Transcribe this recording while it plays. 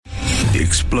The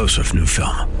explosive new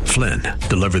film, Flynn,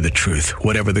 Deliver the Truth,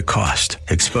 Whatever the Cost,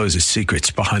 exposes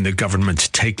secrets behind the government's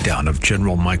takedown of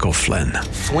General Michael Flynn.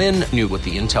 Flynn knew what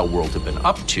the intel world had been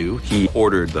up to. He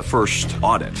ordered the first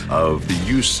audit of the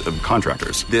use of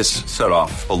contractors. This set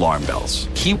off alarm bells.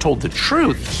 He told the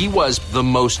truth. He was the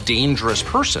most dangerous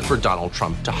person for Donald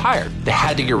Trump to hire. They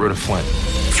had to get rid of Flynn.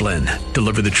 Flynn,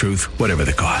 Deliver the Truth, Whatever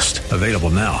the Cost. Available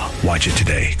now. Watch it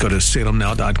today. Go to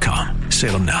salemnow.com.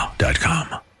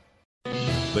 salemnow.com.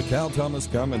 The Cal Thomas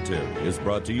Commentary is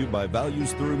brought to you by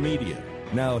Values Through Media.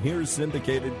 Now here's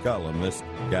syndicated columnist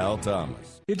Cal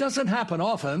Thomas. It doesn't happen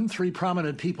often, 3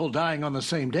 prominent people dying on the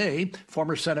same day.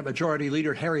 Former Senate Majority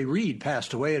Leader Harry Reid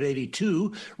passed away at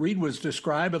 82. Reid was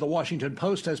described by the Washington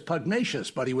Post as pugnacious,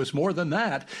 but he was more than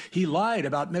that. He lied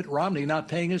about Mitt Romney not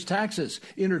paying his taxes.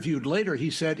 Interviewed later, he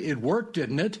said, "It worked,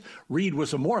 didn't it?" Reid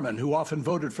was a Mormon who often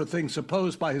voted for things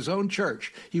opposed by his own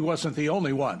church. He wasn't the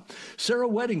only one. Sarah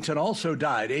Weddington also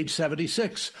died, age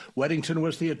 76. Weddington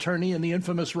was the attorney in the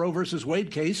infamous Roe v. Wade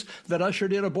case that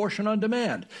ushered in abortion on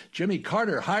demand. Jimmy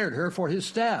Carter hired her for his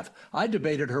staff. I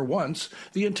debated her once.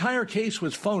 The entire case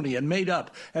was phony and made up,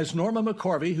 as Norma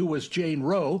McCorvey, who was Jane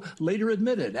Roe, later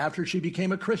admitted after she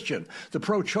became a Christian. The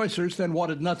pro-choicers then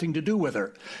wanted nothing to do with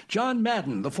her. John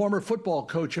Madden, the former football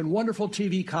coach and wonderful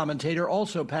TV commentator,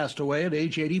 also passed away at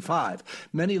age 85.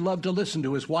 Many loved to listen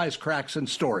to his wisecracks and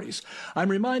stories. I'm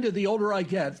reminded the older I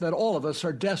get that all of us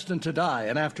are destined to die,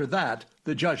 and after that,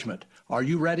 the judgment. Are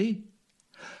you ready?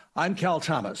 I'm Cal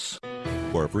Thomas.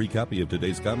 For a free copy of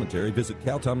today's commentary, visit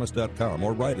calthomas.com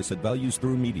or write us at Values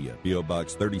Through Media, P.O.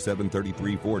 Box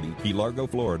 373340, Key Largo,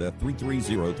 Florida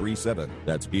 33037.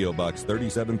 That's P.O. Box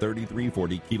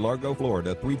 373340, Key Largo,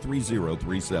 Florida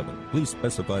 33037. Please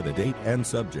specify the date and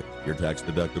subject. Your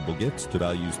tax-deductible gifts to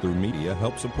Values Through Media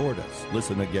help support us.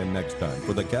 Listen again next time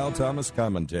for the Cal Thomas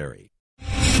Commentary.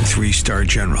 3-star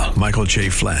General Michael J.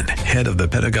 Flynn, head of the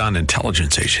Pentagon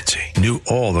Intelligence Agency, knew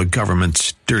all the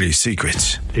government's dirty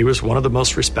secrets. He was one of the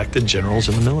most respected generals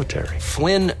in the military.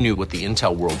 Flynn knew what the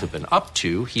intel world had been up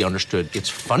to. He understood its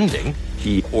funding.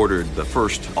 He ordered the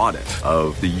first audit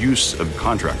of the use of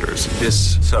contractors.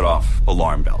 This set off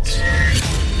alarm bells.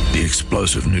 The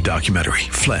explosive new documentary,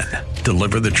 Flynn,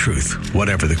 Deliver the Truth,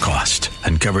 Whatever the Cost,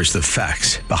 uncovers the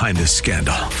facts behind this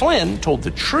scandal. Flynn told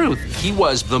the truth. He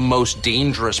was the most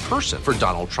dangerous person for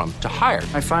Donald Trump to hire.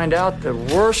 I find out the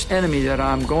worst enemy that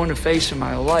I'm going to face in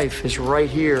my life is right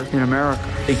here in America.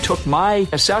 They took my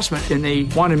assessment and they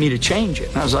wanted me to change it.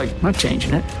 And I was like, I'm not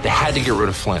changing it. They had to get rid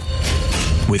of Flynn.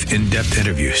 With in-depth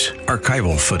interviews,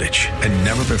 archival footage, and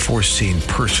never-before-seen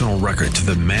personal records of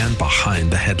the man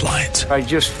behind the headlines. I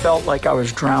just felt like I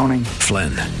was drowning.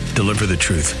 Flynn, Deliver the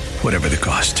Truth, Whatever the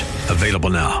Cost.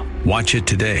 Available now. Watch it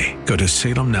today. Go to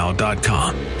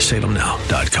salemnow.com.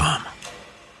 salemnow.com.